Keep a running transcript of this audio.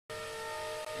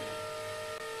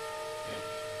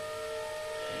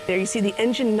There you see the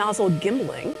engine nozzle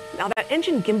gimbaling. Now that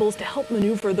engine gimbals to help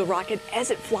maneuver the rocket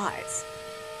as it flies.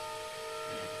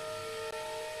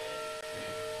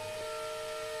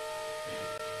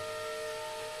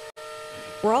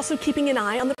 We're also keeping an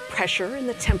eye on the pressure and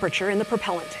the temperature in the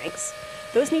propellant tanks.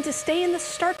 Those need to stay in the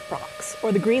start box,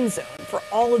 or the green zone, for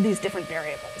all of these different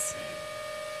variables.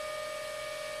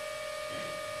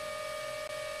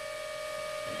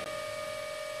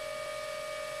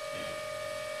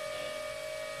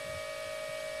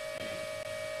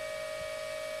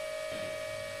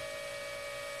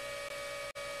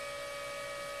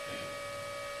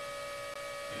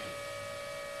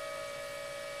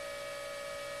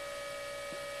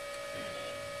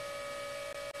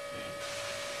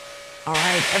 All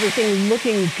right, everything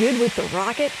looking good with the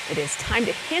rocket. It is time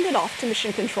to hand it off to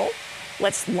Mission Control.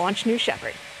 Let's launch New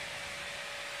Shepard.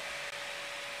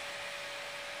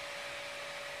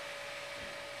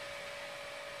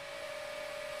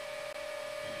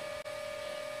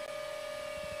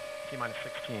 T-minus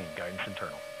 16, guidance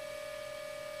internal.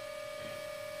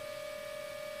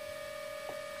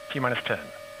 T-minus 10,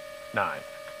 9,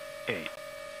 8,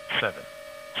 7,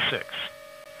 6,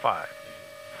 5,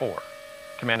 4.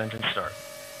 Command engine start.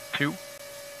 2,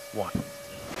 1.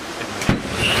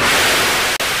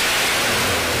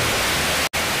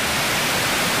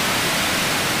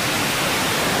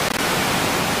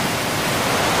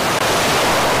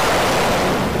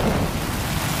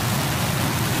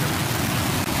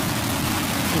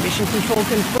 Mission Control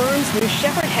confirms New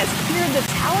Shepard has cleared the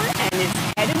tower and is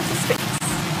headed to space.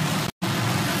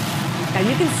 Now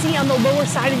you can see on the lower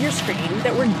side of your screen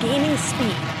that we're gaining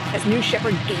speed. As New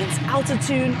Shepard gains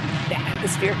altitude, the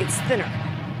atmosphere gets thinner.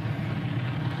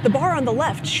 The bar on the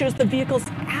left shows the vehicle's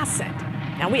ascent.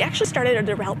 Now we actually started at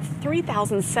about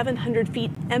 3,700 feet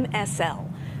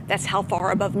MSL. That's how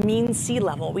far above mean sea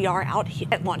level we are out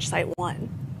at Launch Site 1.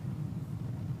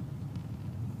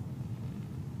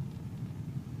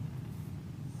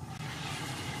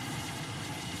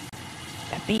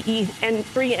 That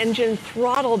BE-N3 engine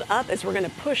throttled up as we're going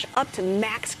to push up to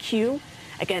max Q.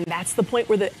 Again, that's the point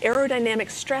where the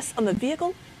aerodynamic stress on the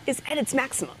vehicle is at its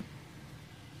maximum.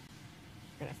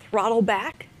 We're going to throttle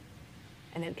back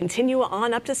and then continue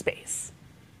on up to space.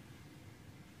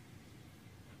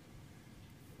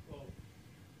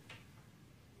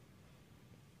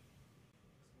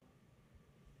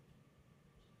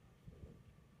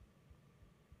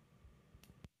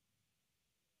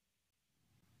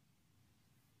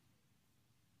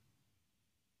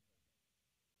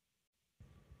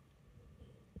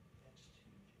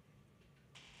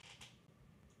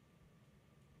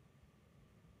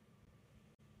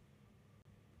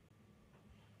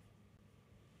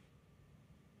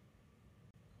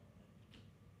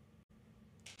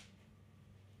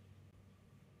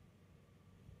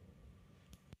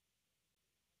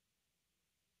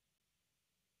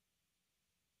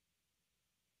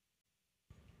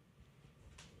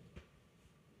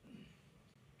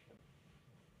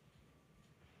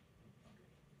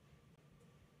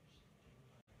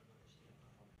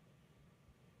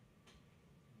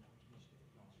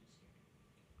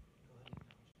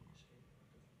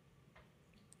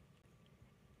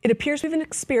 It appears we've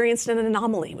experienced an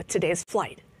anomaly with today's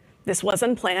flight. This was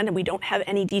unplanned and we don't have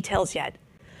any details yet,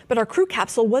 but our crew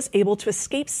capsule was able to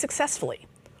escape successfully.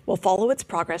 We'll follow its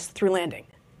progress through landing.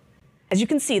 As you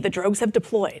can see, the drogues have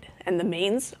deployed and the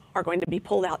mains are going to be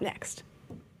pulled out next.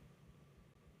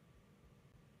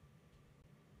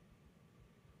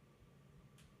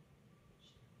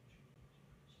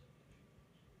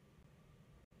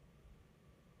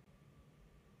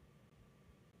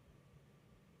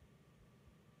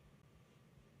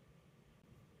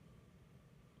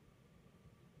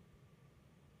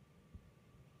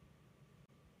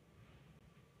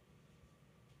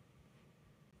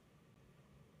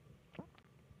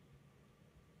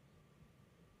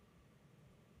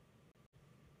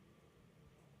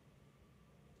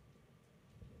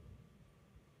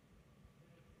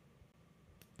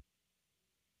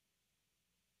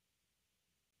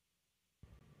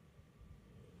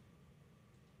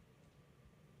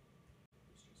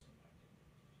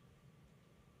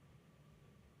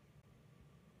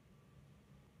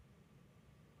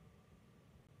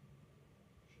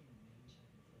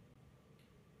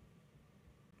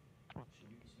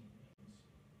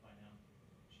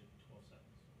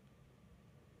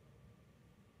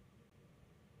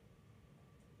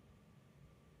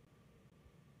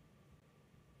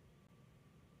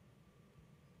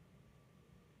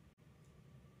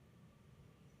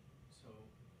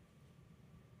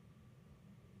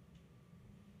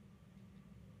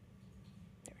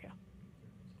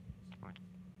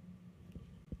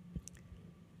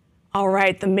 All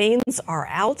right, the mains are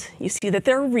out. You see that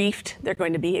they're reefed. They're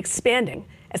going to be expanding.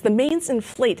 As the mains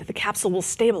inflate, the capsule will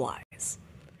stabilize.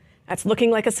 That's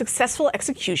looking like a successful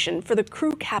execution for the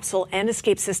crew capsule and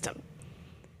escape system.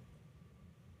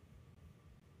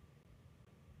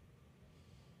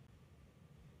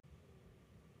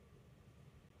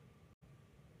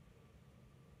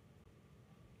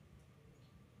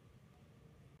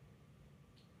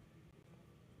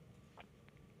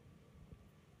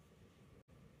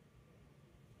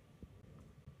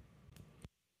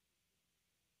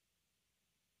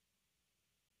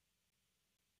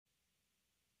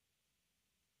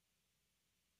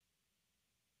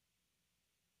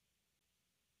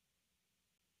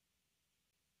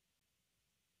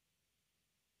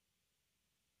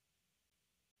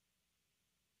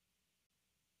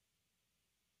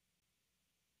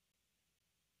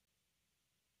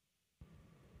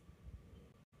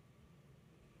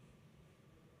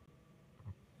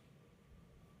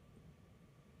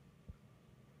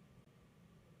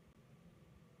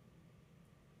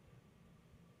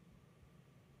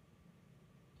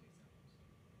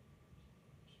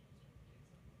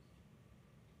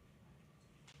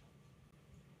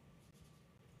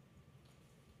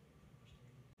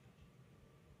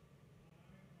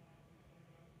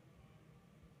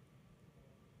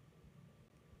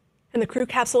 And the crew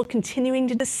capsule continuing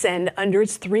to descend under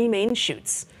its three main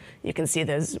chutes. You can see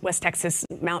those West Texas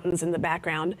mountains in the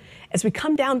background. As we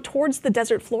come down towards the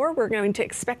desert floor, we're going to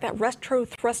expect that retro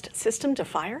thrust system to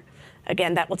fire.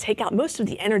 Again, that will take out most of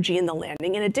the energy in the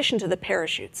landing in addition to the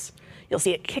parachutes. You'll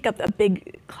see it kick up a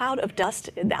big cloud of dust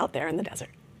out there in the desert.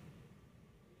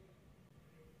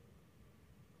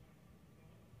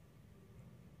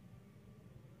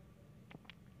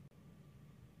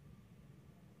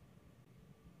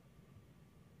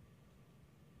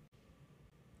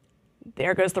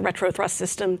 There goes the retro thrust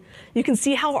system. You can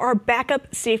see how our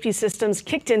backup safety systems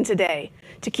kicked in today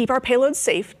to keep our payloads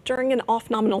safe during an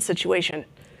off-nominal situation.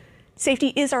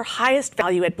 Safety is our highest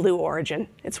value at Blue Origin.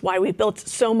 It's why we built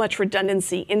so much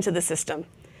redundancy into the system.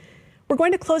 We're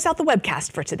going to close out the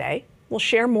webcast for today. We'll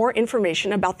share more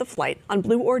information about the flight on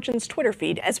Blue Origin's Twitter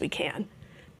feed as we can.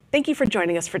 Thank you for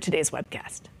joining us for today's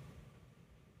webcast.